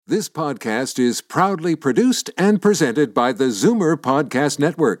This podcast is proudly produced and presented by the Zoomer Podcast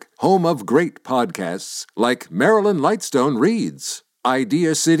Network, home of great podcasts like Marilyn Wetston Reads,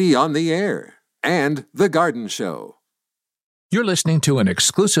 Idea City on the Air, and The Garden Show. You're listening to an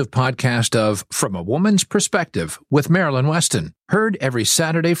exclusive podcast of From a Woman's Perspective with Marilyn Wetston, heard every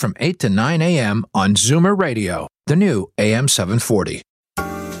Saturday from 8 to 9 a.m. on Zoomer Radio, the new AM 740.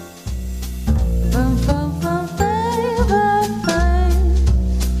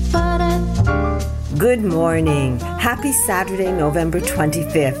 Good morning. Happy Saturday, November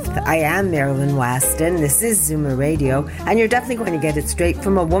 25th. I am Marilyn Wetston. This is Zoomer Radio, and you're definitely going to get it straight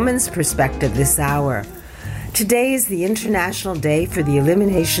from a woman's perspective this hour. Today is the International Day for the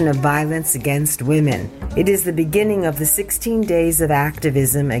Elimination of Violence Against Women. It is the beginning of the 16 days of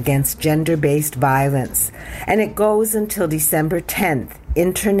activism against gender-based violence, and it goes until December 10th,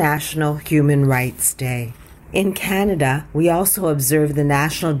 International Human Rights Day. In Canada, we also observe the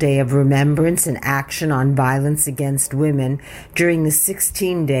National Day of Remembrance and Action on Violence Against Women during the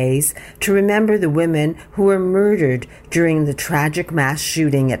 16 days to remember the women who were murdered during the tragic mass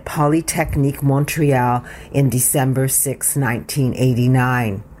shooting at Polytechnique Montreal in December 6,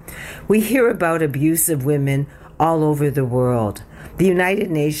 1989. We hear about abuse of women all over the world. The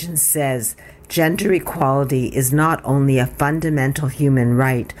United Nations says gender equality is not only a fundamental human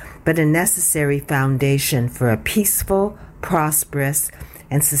right, but a necessary foundation for a peaceful, prosperous,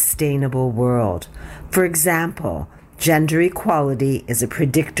 and sustainable world. For example, gender equality is a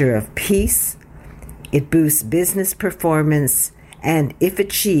predictor of peace, it boosts business performance, and if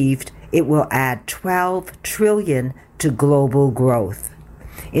achieved, it will add 12 trillion to global growth.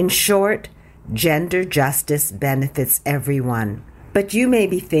 In short, gender justice benefits everyone. But you may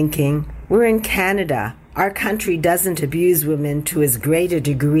be thinking, we're in Canada. Our country doesn't abuse women to as great a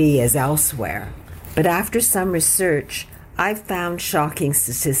degree as elsewhere. But after some research, I've found shocking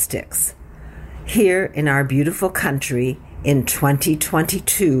statistics. Here in our beautiful country, in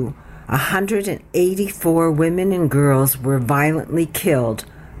 2022, 184 women and girls were violently killed,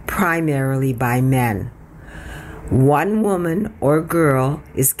 primarily by men. One woman or girl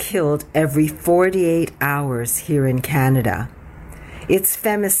is killed every 48 hours here in Canada. It's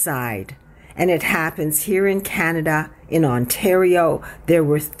femicide, and it happens here in Canada. In Ontario, there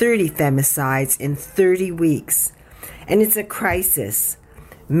were 30 femicides in 30 weeks, and it's a crisis.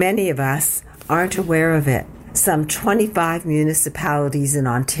 Many of us aren't aware of it. Some 25 municipalities in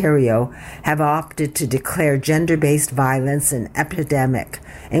Ontario have opted to declare gender-based violence an epidemic,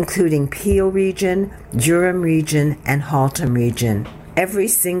 including Peel Region, Durham Region, and Halton Region. Every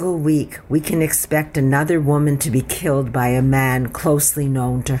single week, we can expect another woman to be killed by a man closely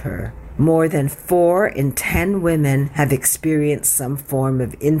known to her. More than 4 in 10 women have experienced some form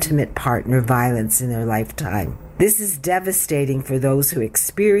of intimate partner violence in their lifetime. This is devastating for those who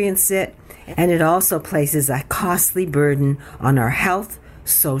experience it, and it also places a costly burden on our health,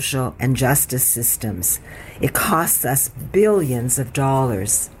 social, and justice systems. It costs us billions of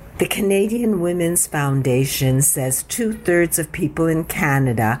dollars. The Canadian Women's Foundation says 2/3 of people in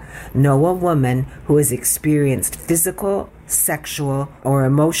Canada know a woman who has experienced physical, sexual, or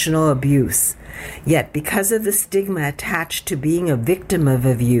emotional abuse. Yet, because of the stigma attached to being a victim of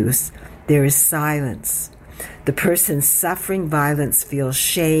abuse, there is silence. The person suffering violence feels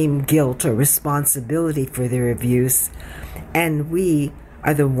shame, guilt, or responsibility for their abuse, and we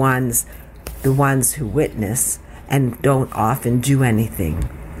are the ones who witness and don't often do anything.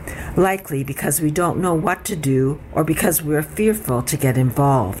 Likely because we don't know what to do or because we're fearful to get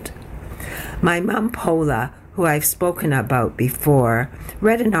involved. My mom, Paula, who I've spoken about before,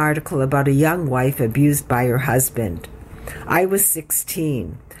 read an article about a young wife abused by her husband. I was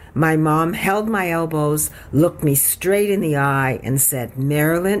 16. My mom held my elbows, looked me straight in the eye, and said,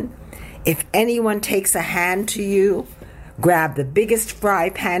 "Marilyn, if anyone takes a hand to you, grab the biggest fry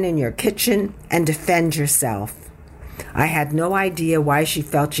pan in your kitchen and defend yourself." I had no idea why she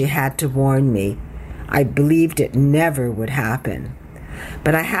felt she had to warn me. I believed it never would happen.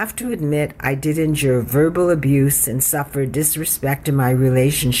 But I have to admit I did endure verbal abuse and suffer disrespect in my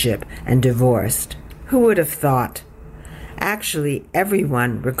relationship and divorced. Who would have thought? Actually,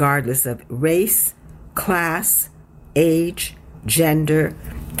 everyone, regardless of race, class, age, gender,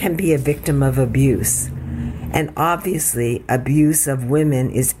 can be a victim of abuse. And obviously, abuse of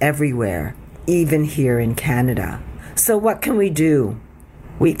women is everywhere, even here in Canada. So what can we do?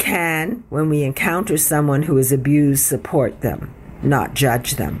 We can, when we encounter someone who is abused, support them, not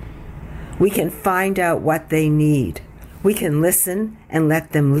judge them. We can find out what they need. We can listen and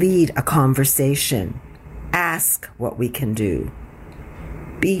let them lead a conversation. Ask what we can do.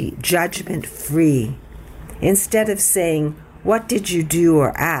 Be judgment-free. Instead of saying, what did you do,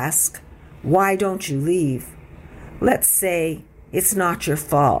 or ask, why don't you leave? Let's say, it's not your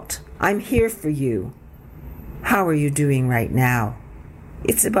fault. I'm here for you. How are you doing right now?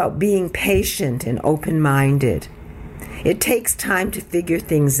 It's about being patient and open-minded. It takes time to figure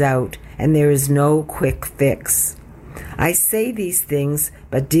things out, and there is no quick fix. I say these things,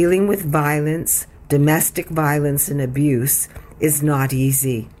 but dealing with violence, domestic violence and abuse is not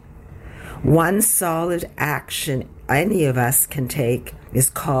easy. One solid action any of us can take is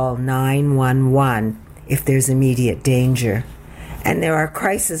call 911 if there's immediate danger. And there are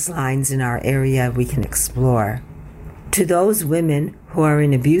crisis lines in our area we can explore. To those women who are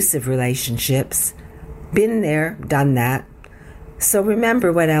in abusive relationships, been there, done that. So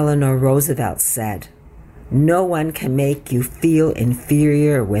remember what Eleanor Roosevelt said. No one can make you feel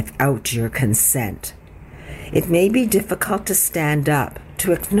inferior without your consent. It may be difficult to stand up,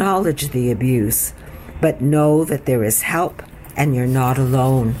 to acknowledge the abuse, but know that there is help and you're not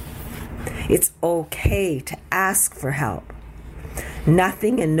alone. It's okay to ask for help.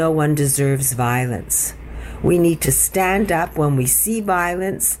 Nothing and no one deserves violence. We need to stand up when we see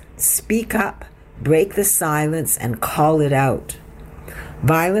violence, speak up, break the silence, and call it out.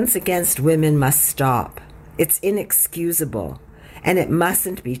 Violence against women must stop. It's inexcusable, and it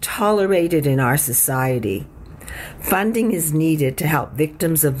mustn't be tolerated in our society. Funding is needed to help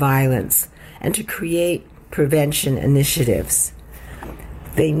victims of violence and to create prevention initiatives.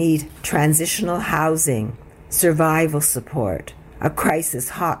 They need transitional housing, survival support, a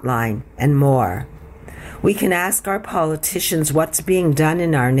crisis hotline, and more. We can ask our politicians what's being done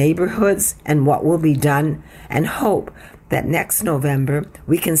in our neighborhoods and what will be done, and hope that next November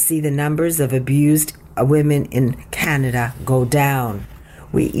we can see the numbers of abused women in Canada go down.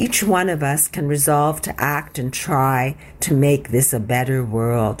 Each one of us can resolve to act and try to make this a better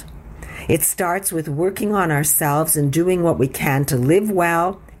world. It starts with working on ourselves and doing what we can to live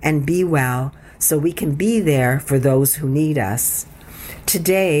well and be well so we can be there for those who need us.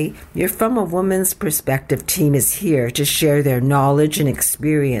 Today, your From a Woman's Perspective team is here to share their knowledge and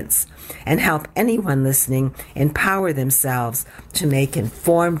experience and help anyone listening empower themselves to make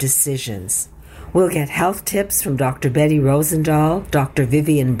informed decisions. We'll get health tips from Dr. Betty Rozendaal, Dr.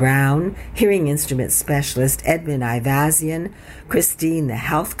 Vivien Brown, hearing instrument specialist Edmond Ayvazyan, Christine the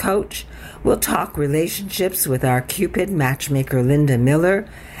health coach. We'll talk relationships with our Cupid matchmaker Linda Miller,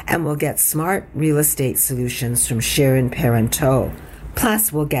 and we'll get smart real estate solutions from Sharon Parenteau.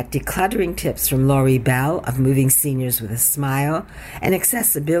 Plus, we'll get decluttering tips from Laurie Bell of Moving Seniors with a Smile, and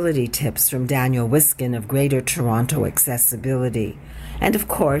accessibility tips from Daniel Wiskin of Greater Toronto Accessibility. And of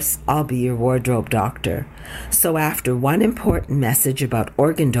course, I'll be your wardrobe doctor. So after one important message about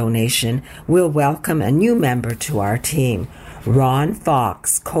organ donation, we'll welcome a new member to our team, Ron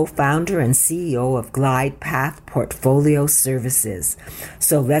Fox, co-founder and CEO of Glidepath Portfolio Services.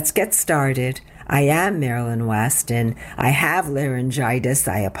 So let's get started. I am Marilyn Wetston. I have laryngitis.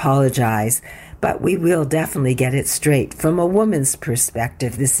 I apologize. But we will definitely get it straight from a woman's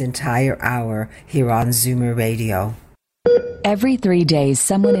perspective this entire hour here on Zoomer Radio. Every 3 days,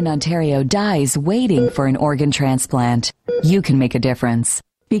 someone in Ontario dies waiting for an organ transplant. You can make a difference.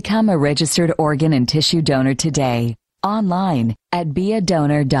 Become a registered organ and tissue donor today. Online at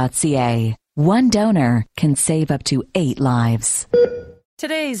beadonor.ca. One donor can save up to 8 lives.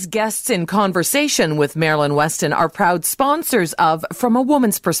 Today's guests in conversation with Marilyn Wetston are proud sponsors of From a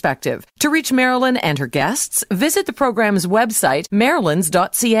Woman's Perspective. To reach Marilyn and her guests, visit the program's website,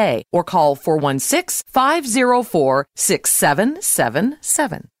 marilyns.ca, or call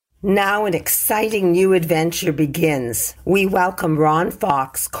 416-504-6777. Now an exciting new adventure begins. We welcome Ron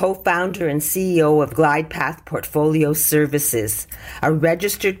Fox, co-founder and CEO of Glidepath Portfolio Services, a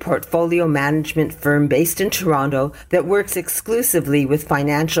registered portfolio management firm based in Toronto that works exclusively with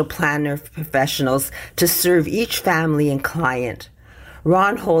financial planner professionals to serve each family and client.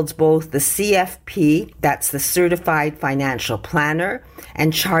 Ron holds both the CFP, that's the Certified Financial Planner,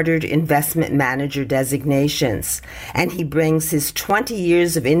 and Chartered Investment Manager designations, and he brings his 20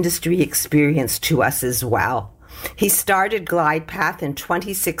 years of industry experience to us as well. He started Glidepath in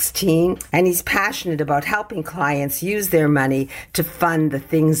 2016, and he's passionate about helping clients use their money to fund the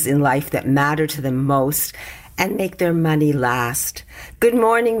things in life that matter to them most and make their money last. Good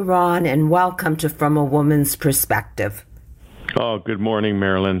morning, Ron, and welcome to From a Woman's Perspective. Oh, good morning,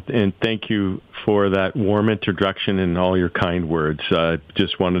 Marilyn, and thank you for that warm introduction and all your kind words.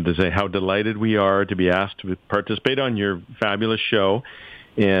 Just wanted to say how delighted we are to be asked to participate on your fabulous show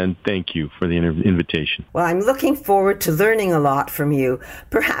And thank you for the invitation. Well, I'm looking forward to learning a lot from you.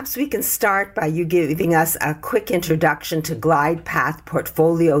 Perhaps we can start by you giving us a quick introduction to Glidepath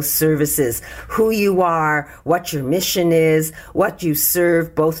Portfolio Services, who you are, what your mission is, what you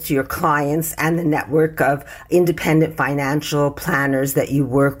serve both to your clients and the network of independent financial planners that you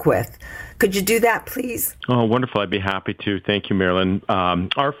work with. Could you do that, please? Oh, wonderful. I'd be happy to. Thank you, Marilyn.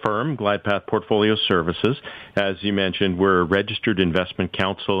 Our firm, Glidepath Portfolio Services, as you mentioned, we're a registered investment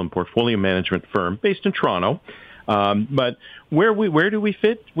counsel and portfolio management firm based in Toronto. But where do we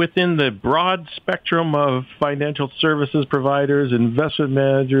fit within the broad spectrum of financial services providers, investment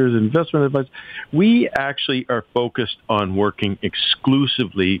managers, investment advisors? We actually are focused on working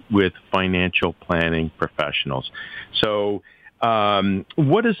exclusively with financial planning professionals. So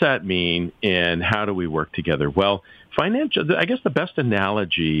what does that mean, and how do we work together? Well, I guess the best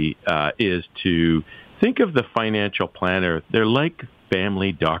analogy is to think of the financial planner. They're like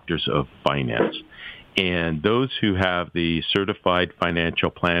family doctors of finance. And those who have the certified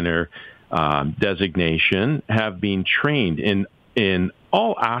financial planner designation have been trained in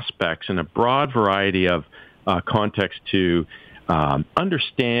all aspects, in a broad variety of contexts, to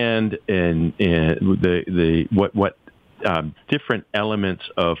understand what different elements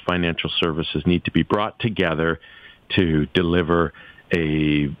of financial services need to be brought together to deliver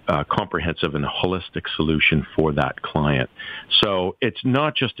a comprehensive and holistic solution for that client. So it's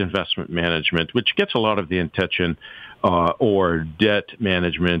not just investment management, which gets a lot of the attention, or debt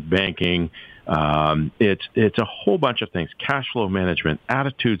management, banking. It's a whole bunch of things: cash flow management,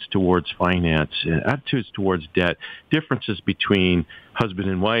 attitudes towards finance, attitudes towards debt, differences between husband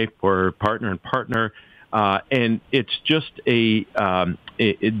and wife or partner and partner. And it's just they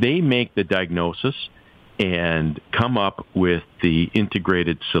make the diagnosis and come up with the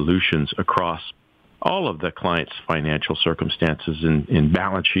integrated solutions across all of the client's financial circumstances in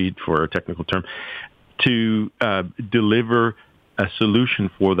balance sheet, for a technical term, to deliver a solution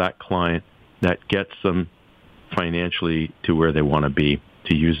for that client that gets them financially to where they want to be,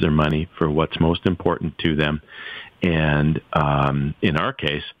 to use their money for what's most important to them. And in our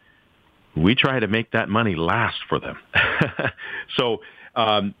case, we try to make that money last for them. So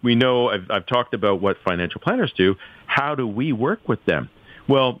we know I've talked about what financial planners do. How do we work with them?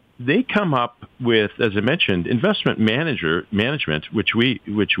 Well, they come up with, as I mentioned, investment management, which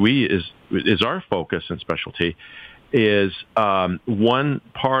is our focus and specialty, is one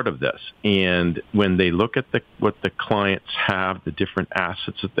part of this. And when they look at what the clients have, the different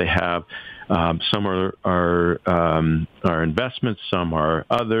assets that they have, some are investments, some are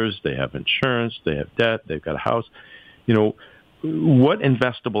others. They have insurance, they have debt, they've got a house. What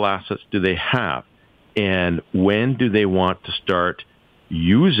investable assets do they have? And when do they want to start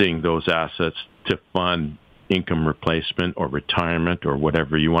using those assets to fund income replacement or retirement or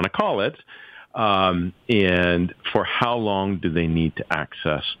whatever you want to call it? And for how long do they need to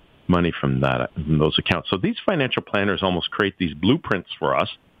access money from those accounts? So these financial planners almost create these blueprints for us,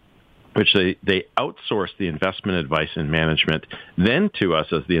 which they outsource the investment advice and management then to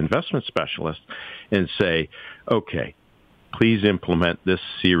us as the investment specialists, and say, okay, please implement this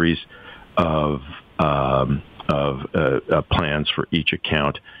series of plans for each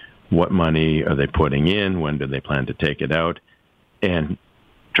account. What money are they putting in? When do they plan to take it out? And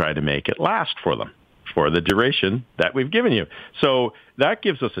try to make it last for them for the duration that we've given you. So that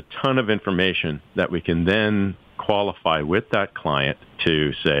gives us a ton of information that we can then qualify with that client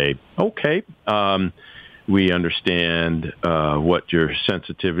to say, okay, we understand what your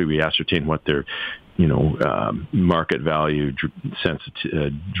sensitivity, we ascertain what their market value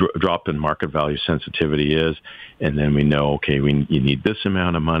drop in market value sensitivity is, and then we know, okay, you need this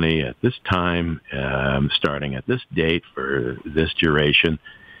amount of money at this time, starting at this date for this duration.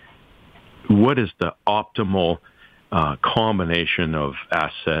 What is the optimal combination of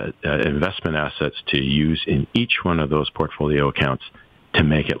investment assets to use in each one of those portfolio accounts to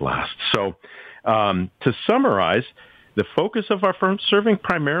make it last? So to summarize, the focus of our firm, serving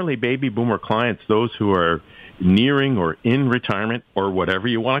primarily baby boomer clients, those who are nearing or in retirement or whatever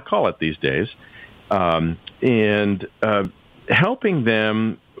you want to call it these days, and helping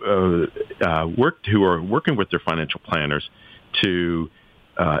them who are working with their financial planners to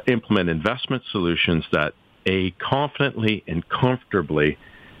implement investment solutions that A, confidently and comfortably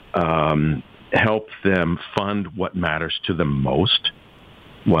help them fund what matters to them most,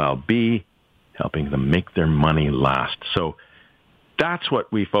 while B, helping them make their money last. So that's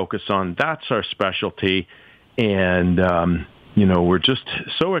what we focus on. That's our specialty. And, we're just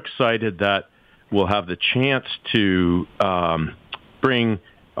so excited that we'll have the chance to in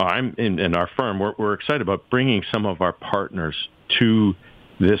our firm, we're excited about bringing some of our partners to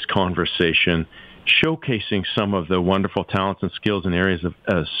this conversation, showcasing some of the wonderful talents and skills and areas of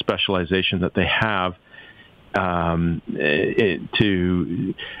specialization that they have,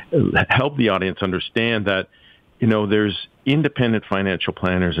 to help the audience understand that, there's independent financial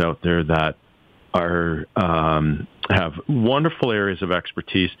planners out there that are have wonderful areas of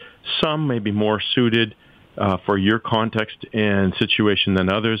expertise. Some may be more suited for your context and situation than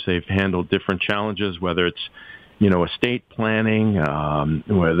others. They've handled different challenges, whether it's estate planning,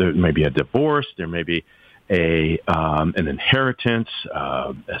 whether it may be a divorce, there may be an inheritance,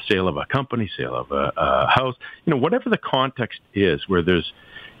 a sale of a company, sale of a house, whatever the context is, where there's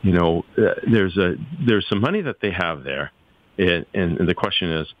some money that they have there, and the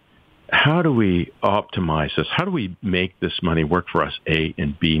question is, how do we optimize this? How do we make this money work for us, A,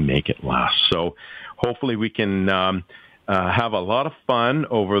 and B, make it last? So hopefully we can have a lot of fun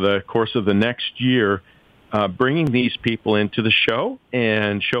over the course of the next year, bringing these people into the show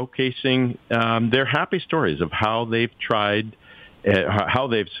and showcasing their happy stories of how they've tried, how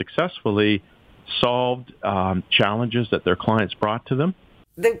they've successfully solved challenges that their clients brought to them.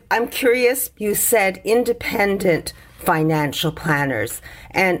 I'm curious, you said independent financial planners,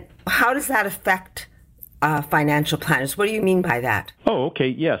 and how does that affect financial planners? What do you mean by that? Oh, okay,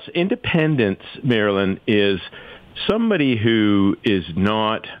 yes. Independence, Marilyn, is somebody who is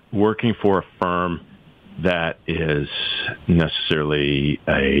not working for a firm that is necessarily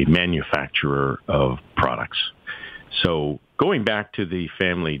a manufacturer of products. So going back to the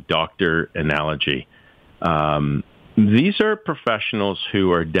family doctor analogy, these are professionals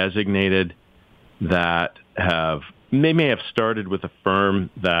who are designated that they may have started with a firm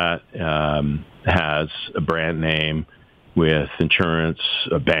that has a brand name with insurance,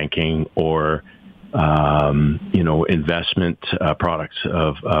 banking, or investment products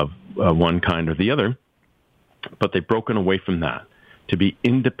of one kind or the other. But they've broken away from that to be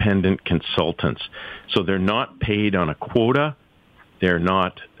independent consultants. So they're not paid on a quota. They're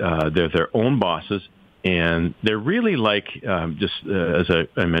not. They're their own bosses, and they're really like as I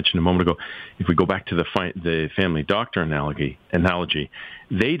mentioned a moment ago. If we go back to the family doctor analogy,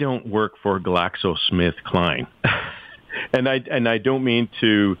 they don't work for GlaxoSmithKline, and I don't mean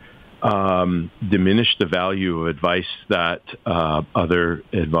to diminish the value of advice that other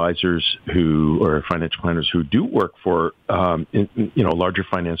advisors or financial planners who do work for larger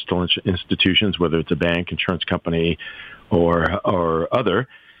financial institutions, whether it's a bank, insurance company, or other.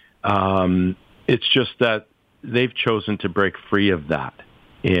 It's just that they've chosen to break free of that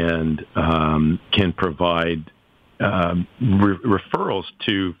and can provide referrals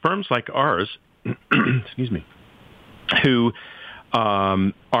to firms like ours, excuse me, who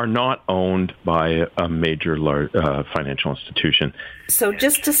are not owned by a major financial institution. So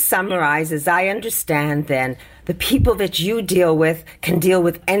just to summarize, as I understand then, the people that you deal with can deal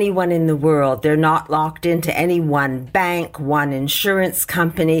with anyone in the world. They're not locked into any one bank, one insurance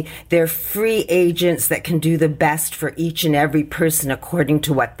company. They're free agents that can do the best for each and every person according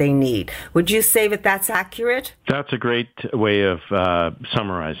to what they need. Would you say that that's accurate? That's a great way of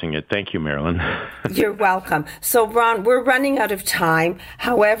summarizing it. Thank you, Marilyn. You're welcome. So, Ron, we're running out of time.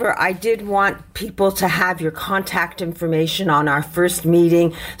 However, I did want people to have your contact information on our first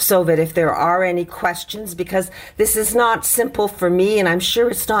meeting so that if there are any questions, because this is not simple for me, and I'm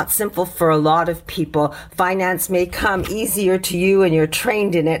sure it's not simple for a lot of people. Finance may come easier to you and you're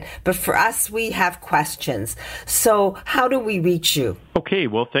trained in it, but for us, we have questions. So how do we reach you? Okay,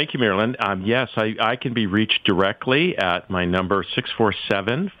 well, thank you, Marilyn. Yes, I can be reached directly at my number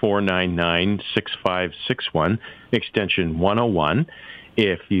 647-499-6561, extension 101.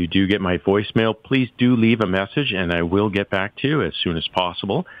 If you do get my voicemail, please do leave a message, and I will get back to you as soon as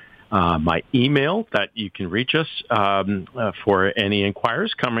possible. My email that you can reach us for any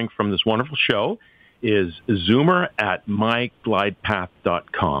inquiries coming from this wonderful show is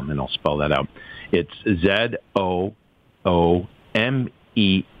zoomer@myglidepath.com, and I'll spell that out. It's ZOOMER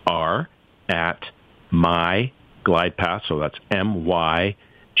at myglidepath, so that's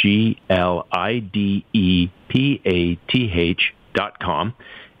MYGLIDEPATH.com.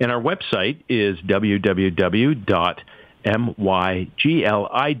 And our website is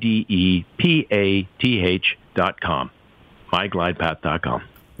www.myglidepath.com, myglidepath.com.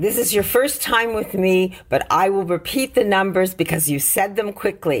 This is your first time with me, but I will repeat the numbers because you said them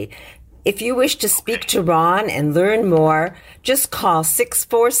quickly. If you wish to speak to Ron and learn more, just call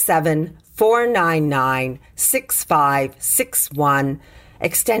 647-499-6561,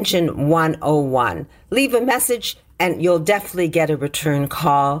 extension 101. Leave a message and you'll definitely get a return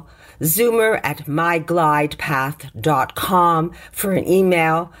call. Zoomer@myglidepath.com for an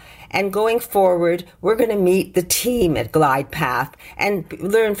email. And going forward, we're going to meet the team at Glidepath and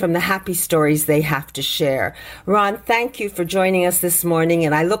learn from the happy stories they have to share. Ron, thank you for joining us this morning,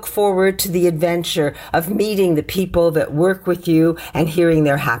 and I look forward to the adventure of meeting the people that work with you and hearing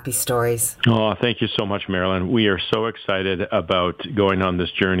their happy stories. Oh, thank you so much, Marilyn. We are so excited about going on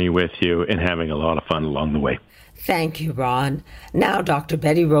this journey with you and having a lot of fun along the way. Thank you, Ron. Now, Dr.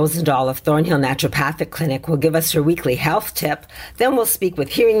 Betty Rozendaal of Thornhill Naturopathic Clinic will give us her weekly health tip. Then we'll speak with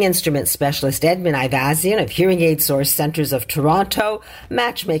hearing instrument specialist Edmond Ayvazyan of Hearing Aid Source Centers of Toronto,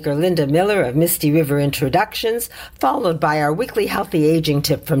 matchmaker Linda Miller of Misty River Introductions, followed by our weekly healthy aging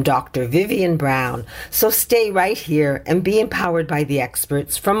tip from Dr. Vivien Brown. So stay right here and be empowered by the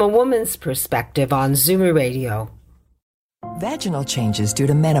experts from a woman's perspective on Zoomer Radio. Vaginal changes due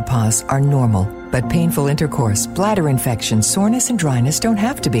to menopause are normal, but painful intercourse, bladder infection, soreness, and dryness don't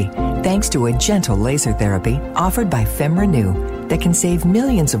have to be, thanks to a gentle laser therapy offered by FemRenew that can save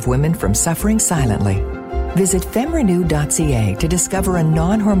millions of women from suffering silently. Visit femrenew.ca to discover a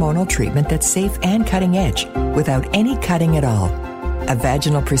non-hormonal treatment that's safe and cutting edge without any cutting at all. A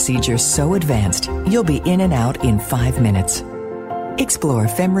vaginal procedure so advanced, you'll be in and out in 5 minutes. Explore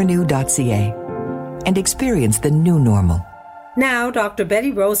femrenew.ca and experience the new normal. Now, Dr.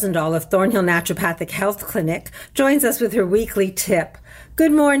 Betty Rozendaal of Thornhill Naturopathic Health Clinic joins us with her weekly tip.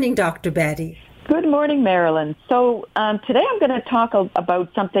 Good morning, Dr. Betty. Good morning, Marilyn. So today I'm going to talk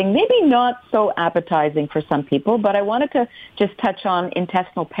about something maybe not so appetizing for some people, but I wanted to just touch on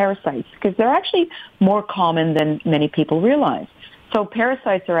intestinal parasites because they're actually more common than many people realize. So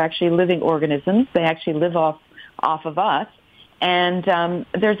parasites are actually living organisms. They actually live off of us. And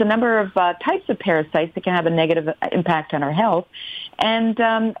there's a number of types of parasites that can have a negative impact on our health. And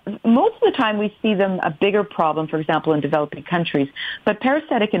most of the time we see them a bigger problem, for example, in developing countries. But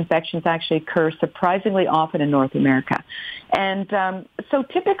parasitic infections actually occur surprisingly often in North America. And so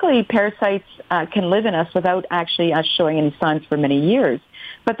typically parasites can live in us without actually us showing any signs for many years.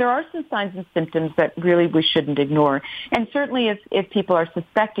 But there are some signs and symptoms that really we shouldn't ignore. And certainly if people are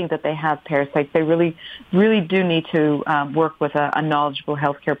suspecting that they have parasites, they really do need to work with a knowledgeable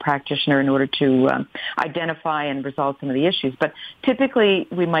healthcare practitioner in order to identify and resolve some of the issues. But typically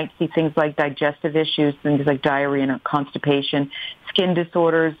we might see things like digestive issues, things like diarrhea and constipation, skin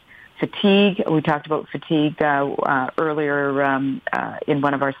disorders, fatigue. We talked about fatigue earlier in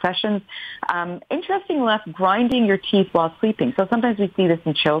one of our sessions. Interestingly enough, grinding your teeth while sleeping. So sometimes we see this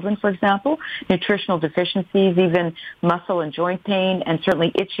in children, for example, nutritional deficiencies, even muscle and joint pain, and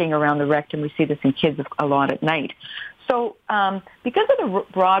certainly itching around the rectum. We see this in kids a lot at night. So because of the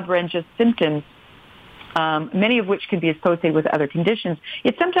broad range of symptoms, many of which can be associated with other conditions,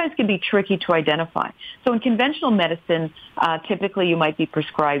 it sometimes can be tricky to identify. So in conventional medicine, typically you might be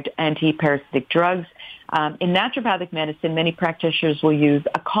prescribed anti-parasitic drugs. In naturopathic medicine, many practitioners will use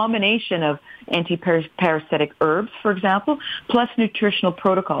a combination of anti-parasitic herbs, for example, plus nutritional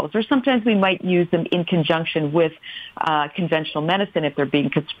protocols. Or sometimes we might use them in conjunction with conventional medicine if they're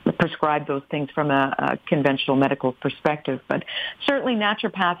being prescribed those things from a conventional medical perspective. But certainly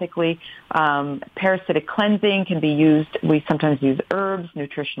naturopathically, parasitic cleansing can be used. We sometimes use herbs,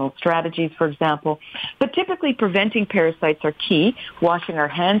 nutritional strategies, for example. But typically preventing parasites are key. Washing our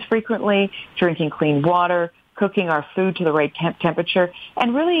hands frequently, drinking clean water, cooking our food to the right temperature,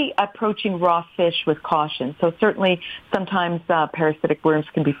 and really approaching raw fish with caution. So certainly sometimes parasitic worms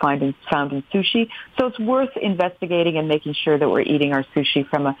can be found in sushi. So it's worth investigating and making sure that we're eating our sushi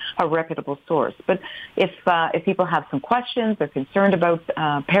from a reputable source. But if people have some questions, they're concerned about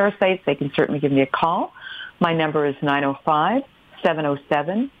parasites, they can certainly give me a call. My number is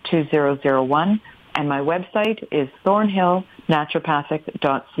 905-707-2001, and my website is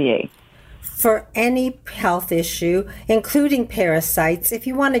thornhillnaturopathic.ca. For any health issue, including parasites, if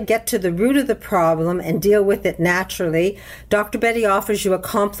you want to get to the root of the problem and deal with it naturally, Dr. Betty offers you a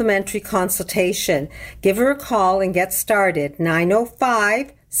complimentary consultation. Give her a call and get started.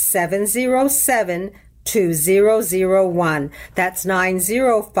 905-707-2001. That's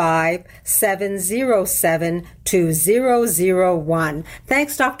 905-707-2001.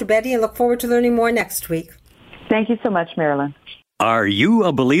 Thanks, Dr. Betty, and look forward to learning more next week. Thank you so much, Marilyn. Are you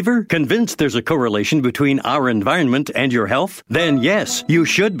a believer? Convinced there's a correlation between our environment and your health? Then yes, you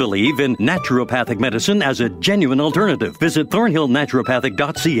should believe in naturopathic medicine as a genuine alternative. Visit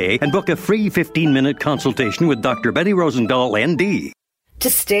thornhillnaturopathic.ca and book a free 15-minute consultation with Dr. Betty Rozendaal, ND. To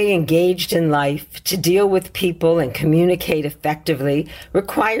stay engaged in life, to deal with people and communicate effectively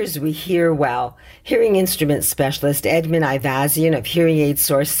requires we hear well. Hearing instrument specialist Edmond Ayvazyan of Hearing Aid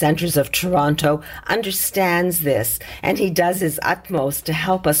Source Centers of Toronto understands this, and he does his utmost to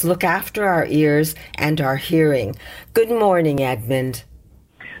help us look after our ears and our hearing. Good morning, Edmond.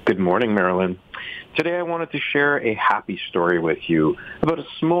 Good morning, Marilyn. Today I wanted to share a happy story with you about a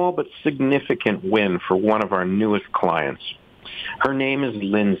small but significant win for one of our newest clients. Her name is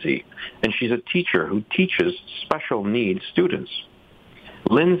Lindsay, and she's a teacher who teaches special needs students.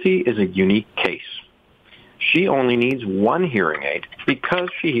 Lindsay is a unique case. She only needs one hearing aid because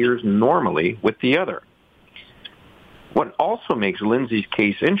she hears normally with the other. What also makes Lindsay's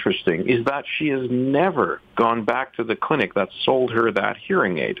case interesting is that she has never gone back to the clinic that sold her that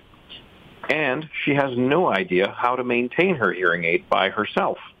hearing aid. And she has no idea how to maintain her hearing aid by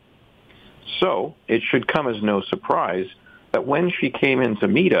herself. So it should come as no surprise that when she came in to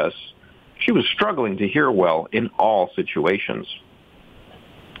meet us, she was struggling to hear well in all situations.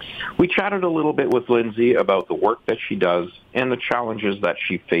 We chatted a little bit with Lindsay about the work that she does and the challenges that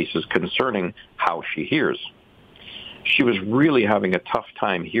she faces concerning how she hears. She was really having a tough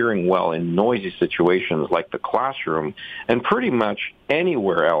time hearing well in noisy situations like the classroom and pretty much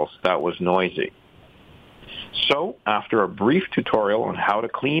anywhere else that was noisy. So, after a brief tutorial on how to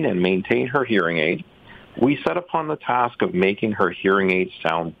clean and maintain her hearing aid, we set upon the task of making her hearing aid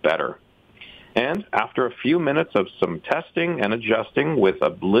sound better. And after a few minutes of some testing and adjusting with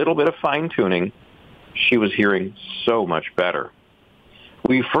a little bit of fine-tuning, she was hearing so much better.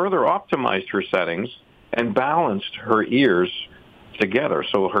 We further optimized her settings and balanced her ears together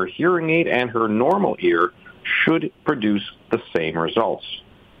so her hearing aid and her normal ear should produce the same results.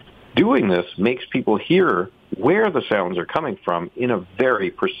 Doing this makes people hear where the sounds are coming from in a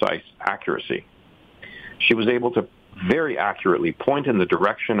very precise accuracy. She was able to very accurately point in the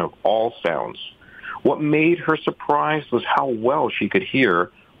direction of all sounds. What made her surprised was how well she could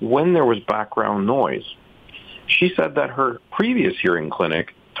hear when there was background noise. She said that her previous hearing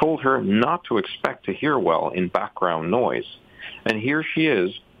clinic told her not to expect to hear well in background noise. And here she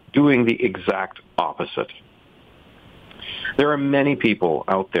is doing the exact opposite. There are many people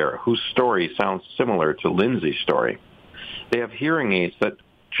out there whose story sounds similar to Lindsay's story. They have hearing aids that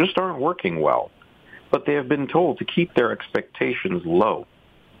just aren't working well, but they have been told to keep their expectations low.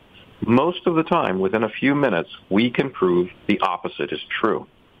 Most of the time, within a few minutes, we can prove the opposite is true.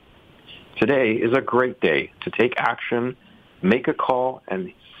 Today is a great day to take action, make a call,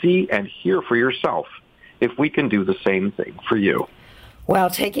 and see and hear for yourself if we can do the same thing for you.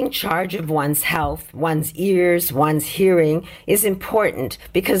 Well, taking charge of one's health, one's ears, one's hearing is important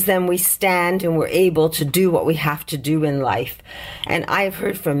because then we stand and we're able to do what we have to do in life. And I've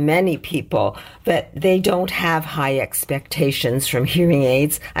heard from many people that they don't have high expectations from hearing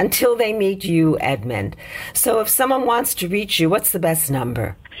aids until they meet you, Edmond. So if someone wants to reach you, what's the best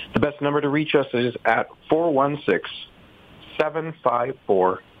number? The best number to reach us is at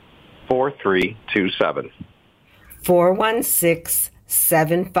 416-754-4327.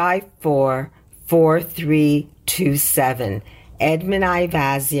 416-754-4327. Edmond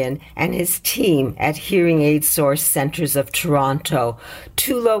Ayvazyan and his team at Hearing Aid Source Centers of Toronto.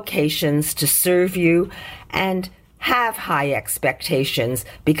 2 locations to serve you and have high expectations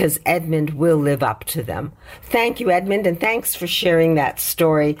because Edmond will live up to them. Thank you, Edmond, and thanks for sharing that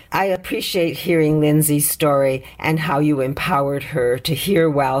story. I appreciate hearing Lindsay's story and how you empowered her to hear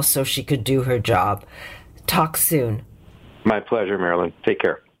well so she could do her job. Talk soon. My pleasure, Marilyn. Take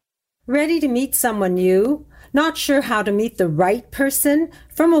care. Ready to meet someone new? Not sure how to meet the right person?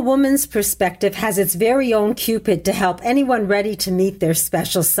 From a Woman's Perspective has its very own Cupid to help anyone ready to meet their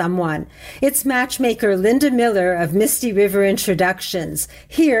special someone. It's matchmaker Linda Miller of Misty River Introductions.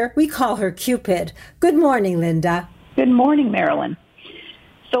 Here, we call her Cupid. Good morning, Linda. Good morning, Marilyn.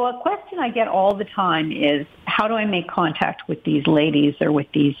 So a question I get all the time is, how do I make contact with these ladies or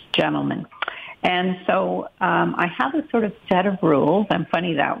with these gentlemen? And so I have a sort of set of rules. I'm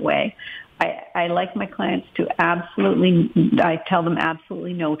funny that way. I like my clients to I tell them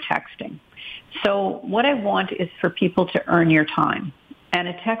absolutely no texting. So what I want is for people to earn your time. And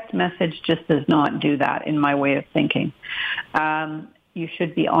a text message just does not do that in my way of thinking. You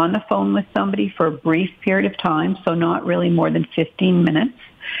should be on the phone with somebody for a brief period of time, so not really more than 15 minutes.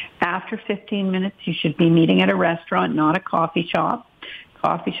 After 15 minutes, you should be meeting at a restaurant, not a coffee shop.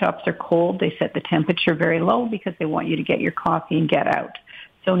 Coffee shops are cold. They set the temperature very low because they want you to get your coffee and get out.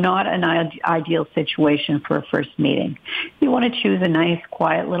 So not an ideal situation for a first meeting. You want to choose a nice,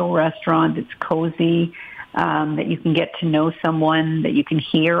 quiet little restaurant that's cozy, that you can get to know someone, that you can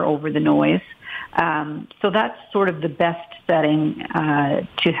hear over the noise. So that's sort of the best setting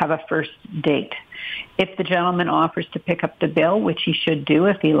to have a first date. If the gentleman offers to pick up the bill, which he should do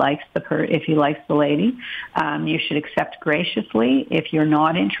if he likes the lady, you should accept graciously. If you're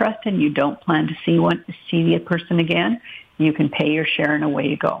not interested and you don't plan to see the person again, you can pay your share and away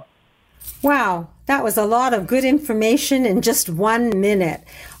you go. Wow, That was a lot of good information in just 1 minute.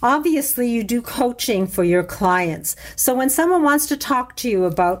 Obviously, you do coaching for your clients. So when someone wants to talk to you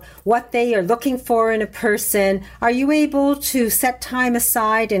about what they are looking for in a person, are you able to set time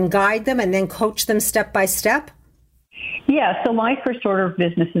aside and guide them and then coach them step by step? Yeah, so my first order of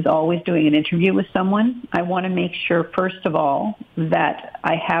business is always doing an interview with someone. I want to make sure, first of all, that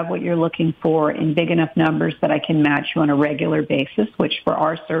I have what you're looking for in big enough numbers that I can match you on a regular basis, which for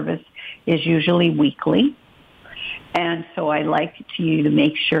our service is usually weekly. And so I like to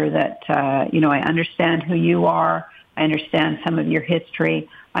make sure that, I understand who you are. I understand some of your history.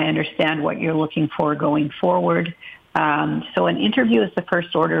 I understand what you're looking for going forward. So an interview is the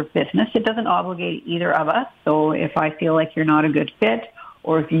first order of business. It doesn't obligate either of us. So if I feel like you're not a good fit,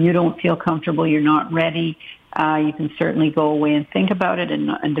 or if you don't feel comfortable, you're not ready, you can certainly go away and think about it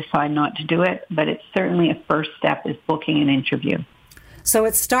and decide not to do it. But it's certainly a first step is booking an interview. So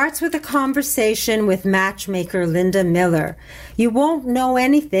it starts with a conversation with Matchmaker Linda Miller. You won't know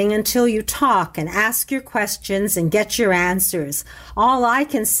anything until you talk and ask your questions and get your answers. All I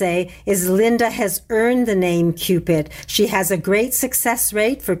can say is Linda has earned the name Cupid. She has a great success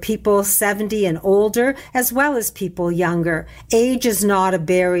rate for people 70 and older, as well as people younger. Age is not a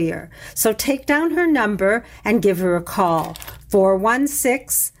barrier. So take down her number and give her a call.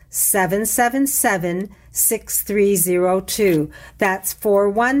 416-777-6302. That's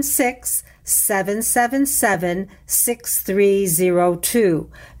 416-777-6302.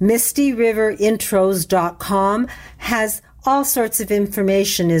 MistyRiverIntros.com has all sorts of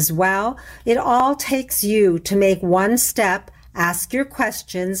information as well. It all takes you to make one step, ask your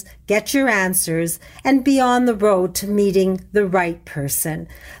questions, get your answers, and be on the road to meeting the right person.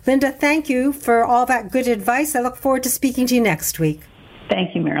 Linda, thank you for all that good advice. I look forward to speaking to you next week.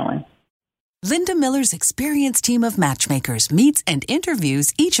 Thank you, Marilyn. Linda Miller's experienced team of matchmakers meets and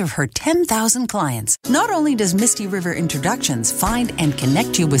interviews each of her 10,000 clients. Not only does Misty River Introductions find and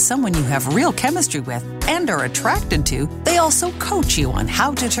connect you with someone you have real chemistry with and are attracted to, they also coach you on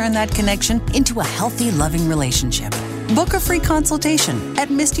how to turn that connection into a healthy, loving relationship. Book a free consultation at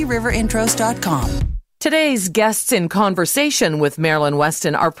MistyRiverIntros.com. Today's guests in conversation with Marilyn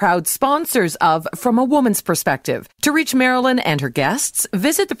Wetston are proud sponsors of From a Woman's Perspective. To reach Marilyn and her guests,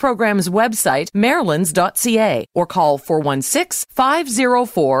 visit the program's website, marilyns.ca, or call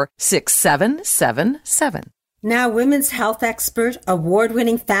 416-504-6777. Now, women's health expert,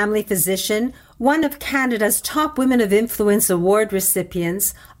 award-winning family physician, one of Canada's top Women of Influence Award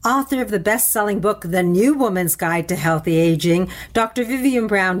recipients, author of the best-selling book, The New Woman's Guide to Healthy Aging, Dr. Vivien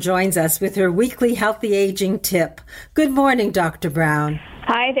Brown joins us with her weekly healthy aging tip. Good morning, Dr. Brown.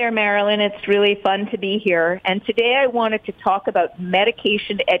 Hi there, Marilyn. It's really fun to be here. And today I wanted to talk about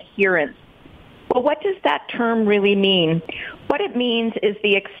medication adherence. Well, what does that term really mean? What it means is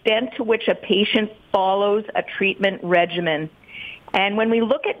the extent to which a patient follows a treatment regimen. And when we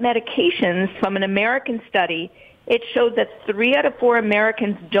look at medications from an American study, it showed that 3 out of 4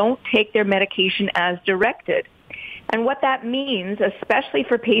 Americans don't take their medication as directed. And what that means, especially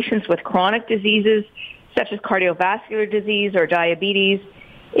for patients with chronic diseases such as cardiovascular disease or diabetes,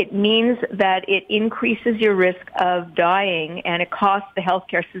 it means that it increases your risk of dying and it costs the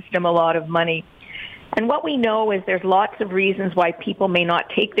healthcare system a lot of money. And what we know is there's lots of reasons why people may not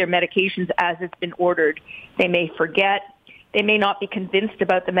take their medications as it's been ordered. They may forget. They may not be convinced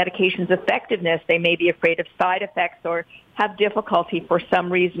about the medication's effectiveness. They may be afraid of side effects or have difficulty for some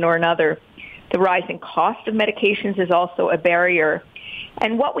reason or another. The rising cost of medications is also a barrier.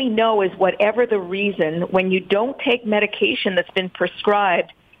 And what we know is whatever the reason, when you don't take medication that's been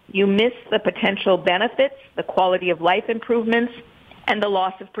prescribed, you miss the potential benefits, the quality of life improvements, and the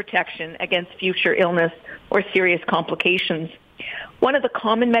loss of protection against future illness or serious complications. One of the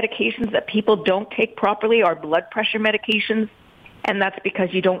common medications that people don't take properly are blood pressure medications, and that's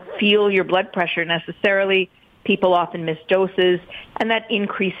because you don't feel your blood pressure necessarily. People often miss doses, and that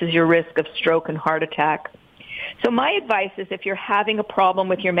increases your risk of stroke and heart attack. So my advice is if you're having a problem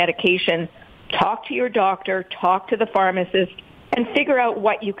with your medication, talk to your doctor, talk to the pharmacist, and figure out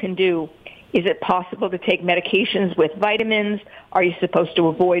what you can do. Is it possible to take medications with vitamins? Are you supposed to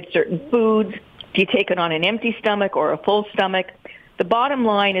avoid certain foods? Do you take it on an empty stomach or a full stomach? The bottom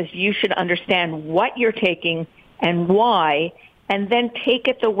line is you should understand what you're taking and why, and then take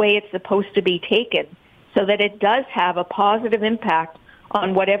it the way it's supposed to be taken so that it does have a positive impact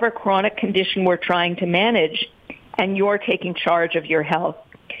on whatever chronic condition we're trying to manage, and you're taking charge of your health.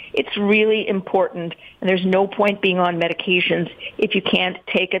 It's really important, and there's no point being on medications if you can't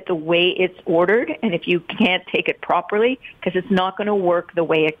take it the way it's ordered and if you can't take it properly, because it's not going to work the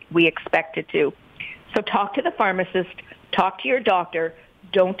way we expect it to. So talk to the pharmacist, talk to your doctor,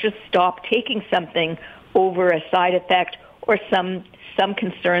 Don't just stop taking something over a side effect or some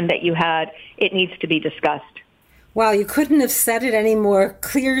concern that you had. It needs to be discussed. Well, you couldn't have said it any more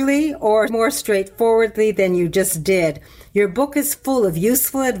clearly or more straightforwardly than you just did. Your book is full of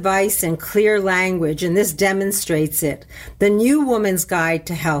useful advice and clear language, and this demonstrates it. The New Woman's Guide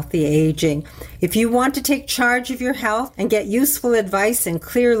to Healthy Aging. If you want to take charge of your health and get useful advice and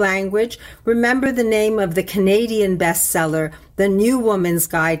clear language, remember the name of the Canadian bestseller, The New Woman's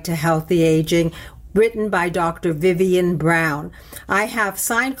Guide to Healthy Aging, written by Dr. Vivien Brown. I have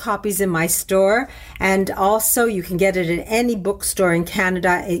signed copies in my store, and also you can get it at any bookstore in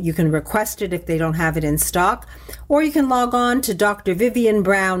Canada. You can request it if they don't have it in stock, or you can log on to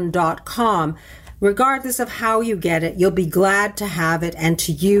drvivienbrown.com. Regardless of how you get it, you'll be glad to have it and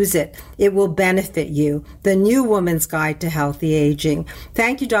to use it. It will benefit you. The New Woman's Guide to Healthy Aging.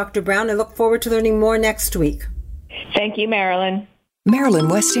 Thank you, Dr. Brown. I look forward to learning more next week. Thank you, Marilyn. Marilyn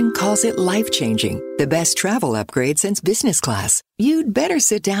Wetston calls it life-changing, the best travel upgrade since business class. You'd better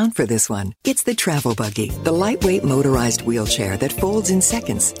sit down for this one. It's the Travel Buggy, the lightweight motorized wheelchair that folds in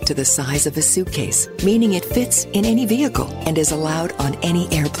seconds to the size of a suitcase, meaning it fits in any vehicle and is allowed on any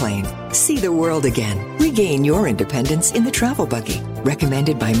airplane. See the world again. Regain your independence in the Travel Buggy.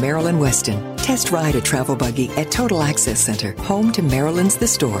 Recommended by Marilyn Wetston. Test ride a Travel Buggy at Total Access Center, home to Marilyn's The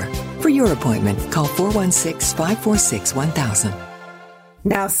Store. For your appointment, call 416-546-1000.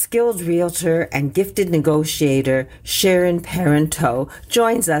 Now, skilled realtor and gifted negotiator Sharon Parenteau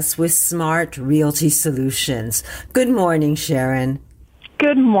joins us with Smart Realty Solutions. Good morning, Sharon.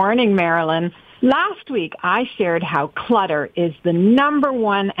 Good morning, Marilyn. Last week, I shared how clutter is the number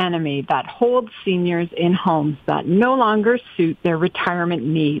one enemy that holds seniors in homes that no longer suit their retirement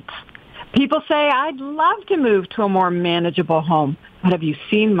needs. People say, I'd love to move to a more manageable home, but have you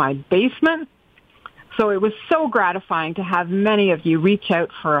seen my basement? So it was so gratifying to have many of you reach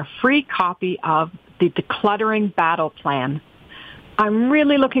out for a free copy of the Decluttering Battle Plan. I'm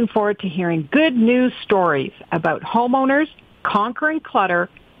really looking forward to hearing good news stories about homeowners conquering clutter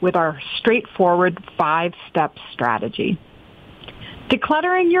with our straightforward 5-step strategy.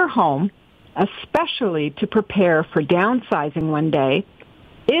 Decluttering your home, especially to prepare for downsizing one day,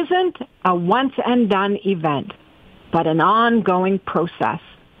 isn't a once-and-done event, but an ongoing process.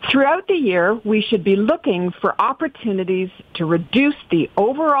 Throughout the year, we should be looking for opportunities to reduce the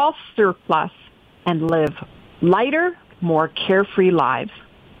overall surplus and live lighter, more carefree lives.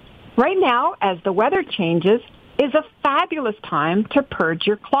 Right now, as the weather changes, is a fabulous time to purge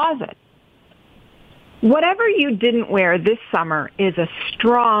your closet. Whatever you didn't wear this summer is a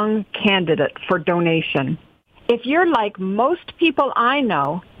strong candidate for donation. If you're like most people I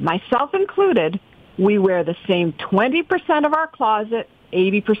know, myself included, we wear the same 20% of our closet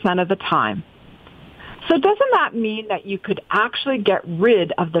 80% of the time. So doesn't that mean that you could actually get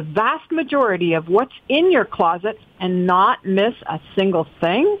rid of the vast majority of what's in your closet and not miss a single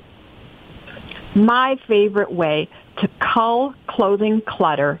thing? My favorite way to cull clothing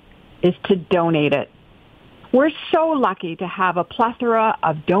clutter is to donate it. We're so lucky to have a plethora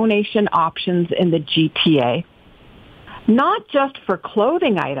of donation options in the GTA. Not just for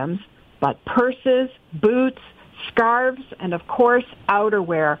clothing items, but purses, boots, scarves, and of course,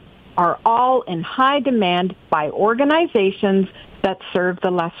 outerwear are all in high demand by organizations that serve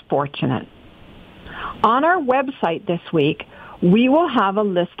the less fortunate. On our website this week, we will have a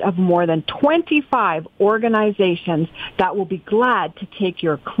list of more than 25 organizations that will be glad to take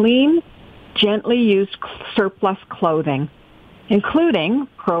your clean, gently used surplus clothing, including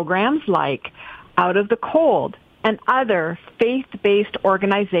programs like Out of the Cold, and other faith-based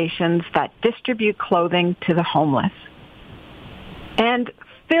organizations that distribute clothing to the homeless. And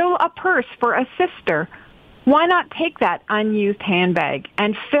fill a purse for a sister. Why not take that unused handbag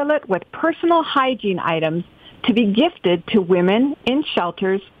and fill it with personal hygiene items to be gifted to women in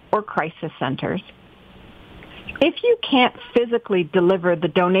shelters or crisis centers? If you can't physically deliver the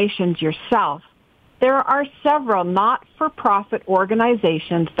donations yourself, there are several not-for-profit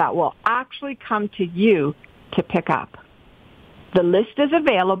organizations that will actually come to you to pick up. The list is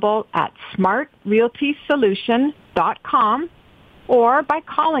available at smartrealtysolution.com or by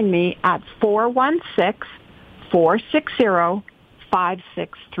calling me at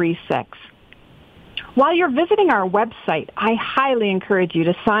 416-460-5636. While you're visiting our website, I highly encourage you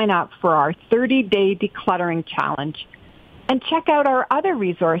to sign up for our 30-day decluttering challenge and check out our other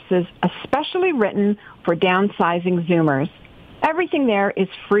resources, especially written for downsizing Zoomers. Everything there is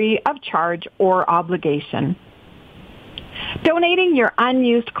free of charge or obligation. Donating your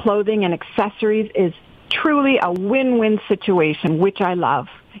unused clothing and accessories is truly a win-win situation, which I love.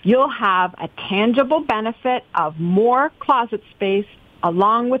 You'll have a tangible benefit of more closet space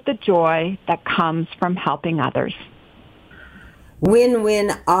along with the joy that comes from helping others.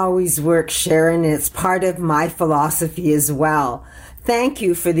 Win-win always works, Sharon, and it's part of my philosophy as well. Thank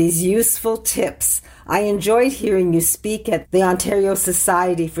you for these useful tips. I enjoyed hearing you speak at the Ontario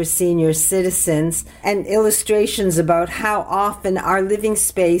Society for Senior Citizens and illustrations about how often our living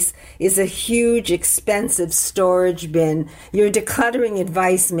space is a huge, expensive storage bin. Your decluttering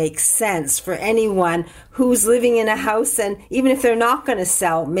advice makes sense for anyone who's living in a house, and even if they're not going to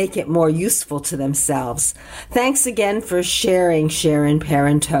sell, make it more useful to themselves. Thanks again for sharing, Sharon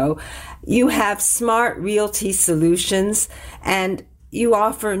Parenteau. You have smart realty solutions, and you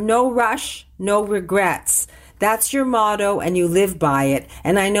offer no rush, no regrets. That's your motto, and you live by it.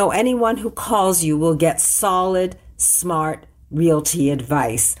 And I know anyone who calls you will get solid, smart realty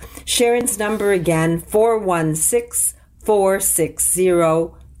advice. Sharon's number again,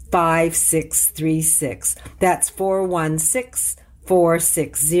 416-460-5636. That's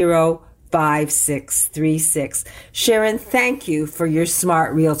 416-460-5636. Sharon, thank you for your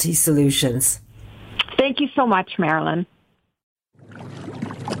smart realty solutions. Thank you so much, Marilyn.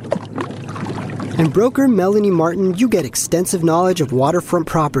 And broker Melanie Martyn, you get extensive knowledge of waterfront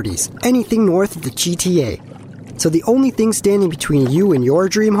properties, anything north of the GTA. So the only thing standing between you and your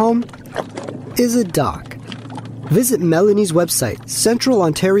dream home is a dock. Visit Melanie's website,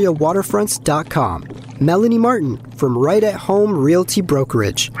 centralontariowaterfronts.com. Melanie Martyn from Right at Home Realty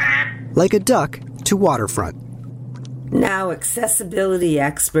Brokerage. Like a duck to waterfront. Now, accessibility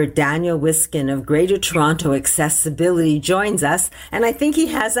expert Daniel Wiskin of Greater Toronto Accessibility joins us, and I think he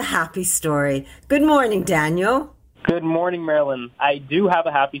has a happy story. Good morning, Daniel. Good morning, Marilyn. I do have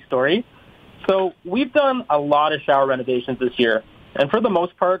a happy story. So we've done a lot of shower renovations this year, and for the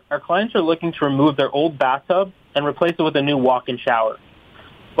most part, our clients are looking to remove their old bathtub and replace it with a new walk-in shower.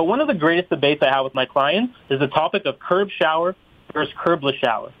 But one of the greatest debates I have with my clients is the topic of curb shower versus curbless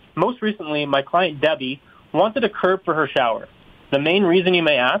shower. Most recently, my client Debbie wanted a curb for her shower. The main reason, you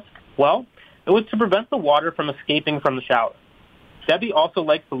may ask? Well, it was to prevent the water from escaping from the shower. Debbie also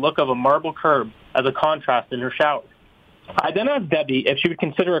likes the look of a marble curb as a contrast in her shower. I then asked Debbie if she would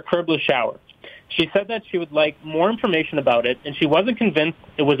consider a curbless shower. She said that she would like more information about it, and she wasn't convinced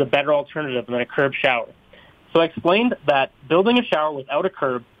it was a better alternative than a curb shower. So I explained that building a shower without a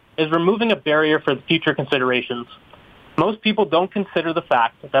curb is removing a barrier for future considerations. Most people don't consider the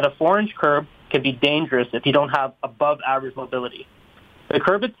fact that a 4-inch curb can be dangerous if you don't have above-average mobility. The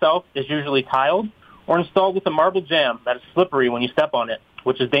curb itself is usually tiled or installed with a marble jam that is slippery when you step on it,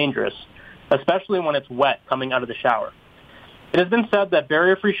 which is dangerous, especially when it's wet coming out of the shower. It has been said that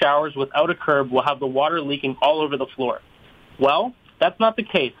barrier-free showers without a curb will have the water leaking all over the floor. Well, that's not the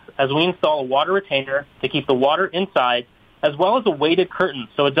case, as we install a water retainer to keep the water inside, as well as a weighted curtain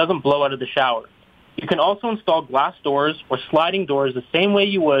so it doesn't blow out of the shower. You can also install glass doors or sliding doors the same way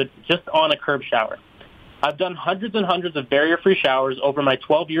you would just on a curb shower. I've done hundreds and hundreds of barrier-free showers over my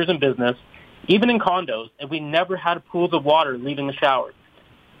 12 years in business, even in condos, and we never had pools of water leaving the shower.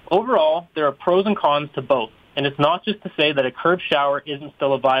 Overall, there are pros and cons to both, and it's not just to say that a curb shower isn't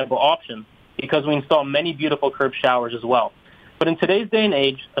still a viable option, because we install many beautiful curb showers as well. But in today's day and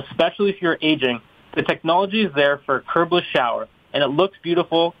age, especially if you're aging, the technology is there for a curbless shower, and it looks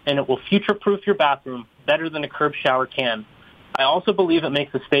beautiful, and it will future-proof your bathroom better than a curb shower can. I also believe it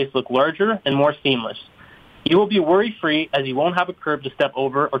makes the space look larger and more seamless. You will be worry-free as you won't have a curb to step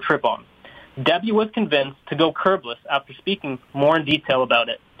over or trip on. Debbie was convinced to go curbless after speaking more in detail about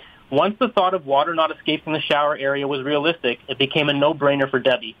it. Once the thought of water not escaping the shower area was realistic, it became a no-brainer for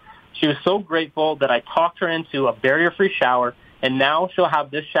Debbie. She was so grateful that I talked her into a barrier-free shower, and now she'll have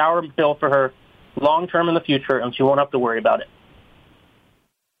this shower built for her long-term in the future, and she won't have to worry about it.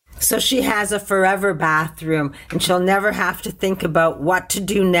 So she has a forever bathroom, and she'll never have to think about what to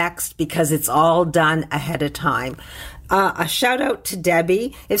do next because it's all done ahead of time. A shout out to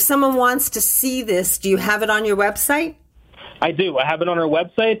Debbie. If someone wants to see this, do you have it on your website? I do. I have it on our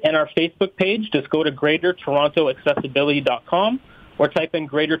website and our Facebook page. Just go to greatertorontoaccessibility.com or type in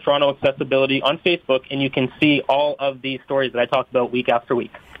Greater Toronto Accessibility on Facebook, and you can see all of these stories that I talk about week after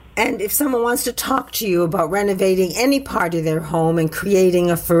week. And if someone wants to talk to you about renovating any part of their home and creating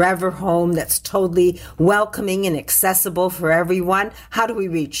a forever home that's totally welcoming and accessible for everyone, how do we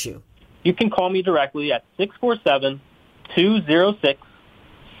reach you? You can call me directly at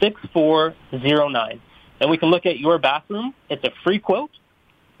 647-206-6409. And we can look at your bathroom. It's a free quote,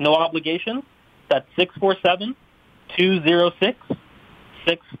 no obligation. That's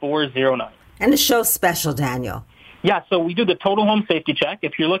 647-206-6409. And the show's special, Daniel. Yeah, so we do the total home safety check.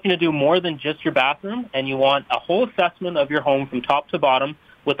 If you're looking to do more than just your bathroom and you want a whole assessment of your home from top to bottom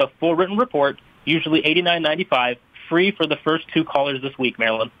with a full written report, usually $89.95, free for the first 2 callers this week,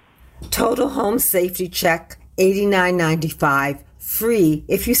 Marilyn. Total home safety check, $89.95. Free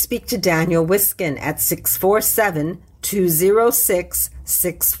if you speak to Daniel Wiskin at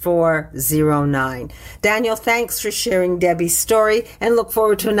 647-206-6409. Daniel, thanks for sharing Debbie's story, and look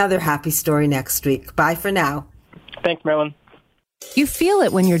forward to another happy story next week. Bye for now. Thanks, Marilyn. You feel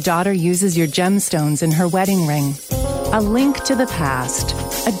it when your daughter uses your gemstones in her wedding ring. A link to the past,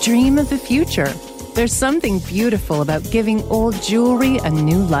 a dream of the future. There's something beautiful about giving old jewelry a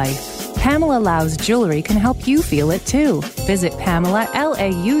new life. Pamela Lauz Jewelry can help you feel it too. Visit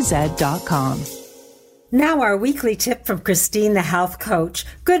PamelaLauz.com. Now our weekly tip from Christine, the health coach.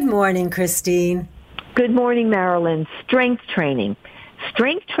 Good morning, Christine. Good morning, Marilyn. Strength training.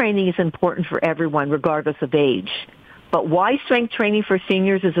 Strength training is important for everyone, regardless of age. But why strength training for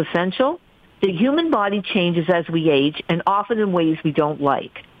seniors is essential? The human body changes as we age, and often in ways we don't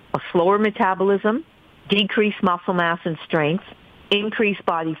like. A slower metabolism, decreased muscle mass and strength, increased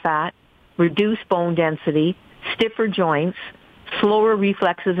body fat, reduced bone density, stiffer joints, slower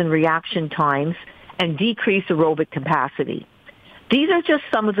reflexes and reaction times, and decreased aerobic capacity. These are just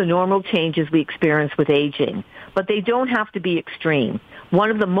some of the normal changes we experience with aging, but they don't have to be extreme.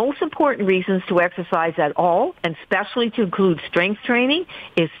 One of the most important reasons to exercise at all, and especially to include strength training,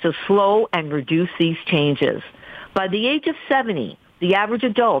 is to slow and reduce these changes. By the age of 70, the average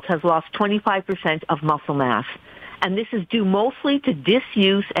adult has lost 25% of muscle mass, and this is due mostly to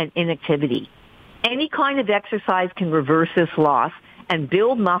disuse and inactivity. Any kind of exercise can reverse this loss and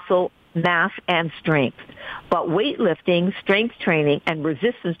build muscle mass and strength, but weightlifting, strength training, and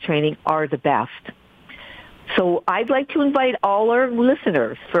resistance training are the best. So I'd like to invite all our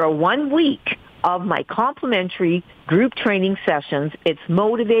listeners for a 1 week of my complimentary group training sessions. It's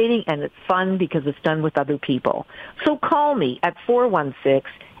motivating and it's fun because it's done with other people. So call me at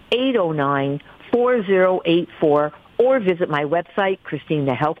 416-809-4084 or visit my website,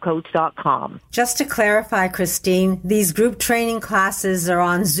 ChristineTheHealthCoach.com. Just to clarify, Christine, these group training classes are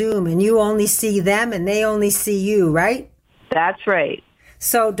on Zoom and you only see them and they only see you, right? That's right.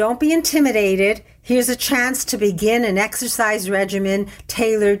 So don't be intimidated. Here's a chance to begin an exercise regimen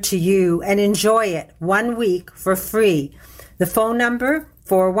tailored to you and enjoy it 1 week for free. The phone number,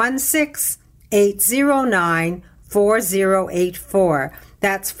 416-809-4084.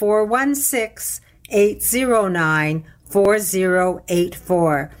 That's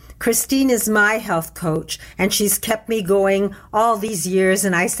 416-809-4084. Christine is my health coach, and she's kept me going all these years,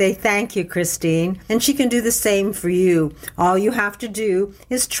 and I say thank you, Christine. And she can do the same for you. All you have to do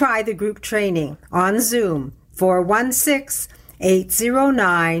is try the group training on Zoom,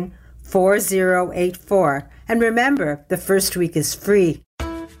 416-809-4084. And remember, the first week is free.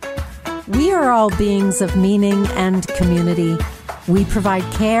 We are all beings of meaning and community. We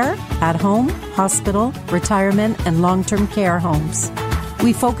provide care at home, hospital, retirement, and long-term care homes.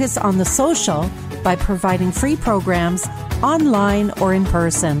 We focus on the social by providing free programs online or in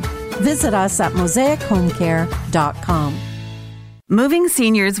person. Visit us at MosaicHomeCare.com. Moving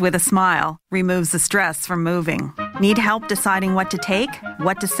seniors with a smile removes the stress from moving. Need help deciding what to take,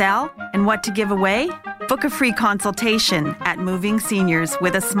 what to sell, and what to give away? Book a free consultation at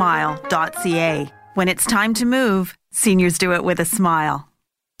movingseniorswithasmile.ca. When it's time to move, seniors do it with a smile.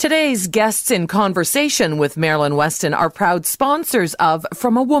 Today's guests in conversation with Marilyn Wetston are proud sponsors of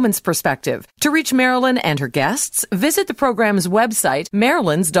From a Woman's Perspective. To reach Marilyn and her guests, visit the program's website,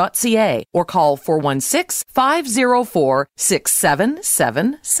 marilyns.ca, or call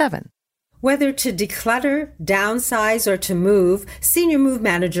 416-504-6777. Whether to declutter, downsize, or to move, Senior Move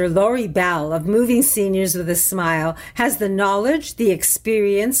Manager Laurie Bell of Moving Seniors with a Smile has the knowledge, the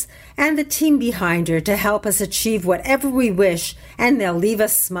experience, and the team behind her to help us achieve whatever we wish, and they'll leave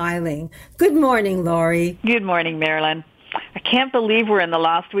us smiling. Good morning, Laurie. Good morning, Marilyn. I can't believe we're in the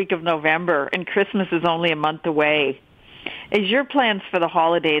last week of November, and Christmas is only a month away. As your plans for the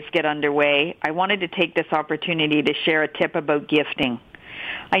holidays get underway, I wanted to take this opportunity to share a tip about gifting.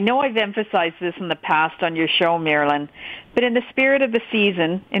 I know I've emphasized this in the past on your show, Marilyn, but in the spirit of the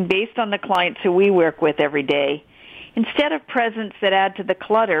season and based on the clients who we work with every day, instead of presents that add to the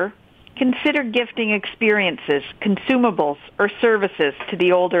clutter, consider gifting experiences, consumables, or services to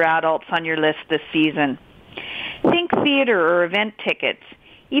the older adults on your list this season. Think theater or event tickets.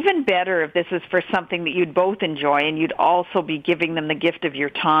 Even better if this is for something that you'd both enjoy and you'd also be giving them the gift of your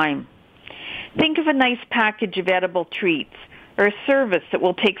time. Think of a nice package of edible treats, or a service that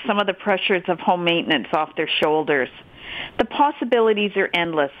will take some of the pressures of home maintenance off their shoulders. The possibilities are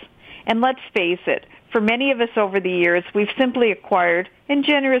endless. And let's face it, for many of us over the years, we've simply acquired and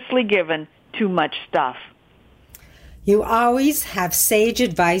generously given too much stuff. You always have sage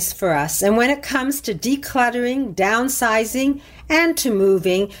advice for us, and when it comes to decluttering, downsizing, and to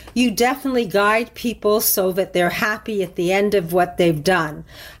moving, you definitely guide people so that they're happy at the end of what they've done.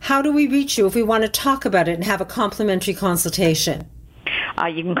 How do we reach you if we want to talk about it and have a complimentary consultation?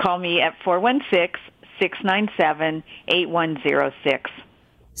 You can call me at 416-697-8106.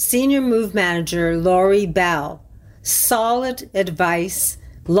 Senior Move Manager Laurie Bell. Solid advice,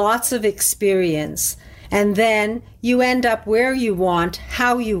 lots of experience. And then you end up where you want,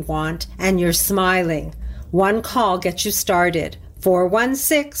 how you want, and you're smiling. One call gets you started.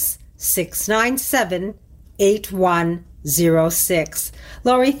 416-697-8106.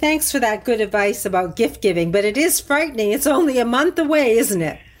 Laurie, thanks for that good advice about gift giving, but it is frightening. It's only a month away, isn't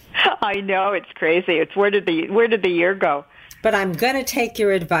it? I know, it's crazy. It's where did the year go? But I'm going to take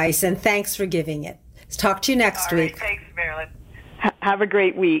your advice, and thanks for giving it. Let's talk to you next week. Thanks, Marilyn. Have a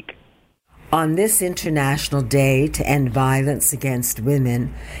great week. On this International Day to End Violence Against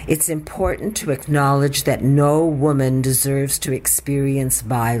Women, it's important to acknowledge that no woman deserves to experience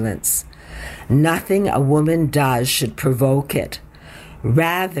violence. Nothing a woman does should provoke it.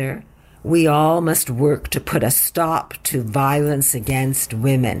 Rather, we all must work to put a stop to violence against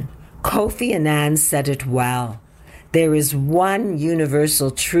women. Kofi Annan said it well. There is one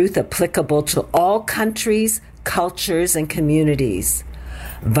universal truth applicable to all countries, cultures, and communities.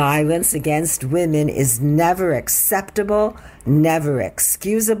 Violence against women is never acceptable, never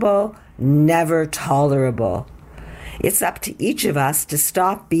excusable, never tolerable. It's up to each of us to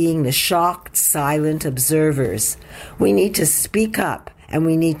stop being the shocked, silent observers. We need to speak up, and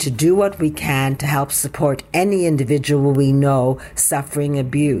we need to do what we can to help support any individual we know suffering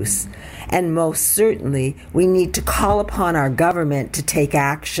abuse. And most certainly, we need to call upon our government to take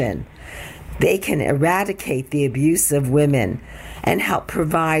action. They can eradicate the abuse of women and help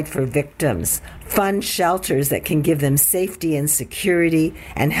provide for victims, fund shelters that can give them safety and security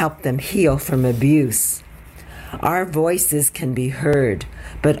and help them heal from abuse. Our voices can be heard,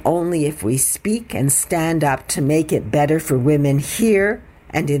 but only if we speak and stand up to make it better for women here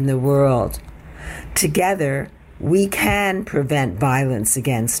and in the world. Together, we can prevent violence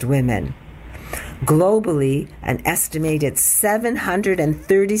against women. Globally, an estimated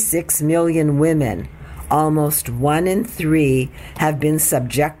 736 million women, almost 1 in 3, have been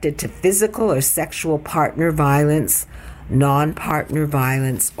subjected to physical or sexual partner violence, non-partner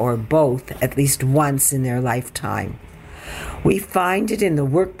violence, or both at least once in their lifetime. We find it in the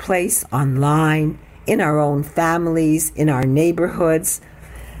workplace, online, in our own families, in our neighborhoods.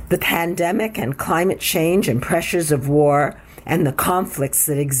 The pandemic and climate change and pressures of war and the conflicts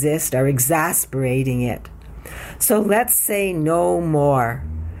that exist are exasperating it. So let's say no more.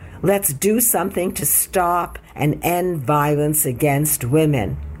 Let's do something to stop and end violence against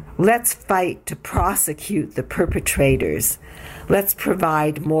women. Let's fight to prosecute the perpetrators. Let's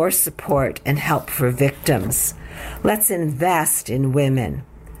provide more support and help for victims. Let's invest in women.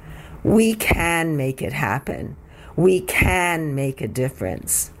 We can make it happen. We can make a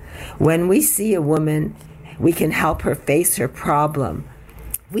difference. When we see a woman, we can help her face her problem.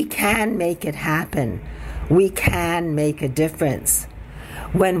 We can make it happen. We can make a difference.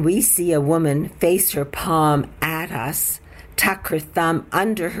 When we see a woman face her palm at us, tuck her thumb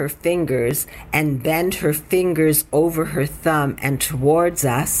under her fingers, and bend her fingers over her thumb and towards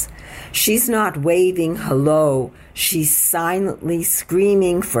us, she's not waving hello, she's silently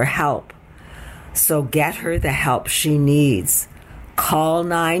screaming for help. So get her the help she needs. Call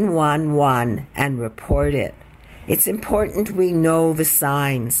 911 and report it. It's important we know the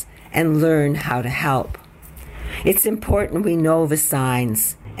signs and learn how to help. It's important we know the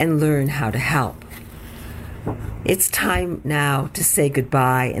signs and learn how to help. It's time now to say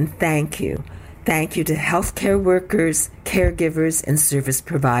goodbye and thank you. Thank you to healthcare workers, caregivers, and service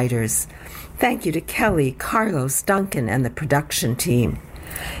providers. Thank you to Kelly, Carlos, Duncan, and the production team.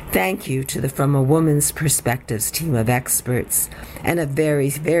 Thank you to the From a Woman's Perspectives team of experts. And a very,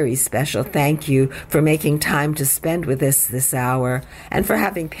 very special thank you for making time to spend with us this hour and for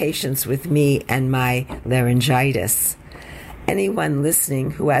having patience with me and my laryngitis. Anyone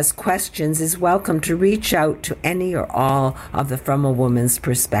listening who has questions is welcome to reach out to any or all of the From a Woman's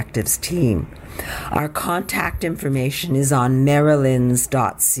Perspectives team. Our contact information is on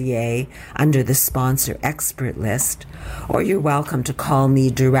marilyns.ca under the sponsor expert list, or you're welcome to call me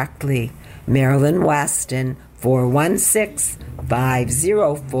directly, Marilyn Wetston,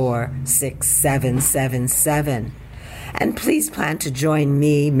 416-504-6777. And please plan to join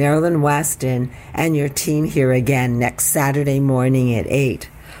me, Marilyn Wetston, and your team here again next Saturday morning at 8.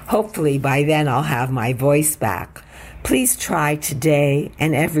 Hopefully by then I'll have my voice back. Please try today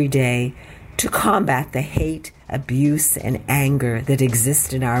and every day to combat the hate abuse, and anger that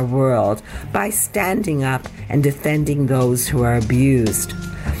exist in our world by standing up and defending those who are abused.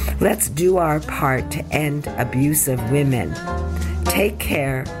 Let's do our part to end abuse of women. Take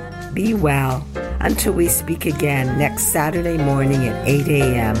care, be well, until we speak again next Saturday morning at 8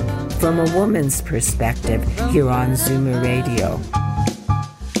 a.m. from a woman's perspective here on Zoomer Radio.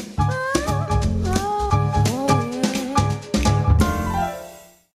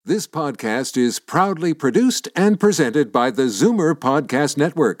 This podcast is proudly produced and presented by the Zoomer Podcast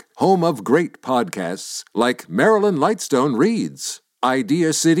Network, home of great podcasts like Marilyn Wetston Reads,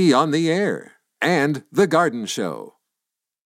 Idea City on the Air, and The Garden Show.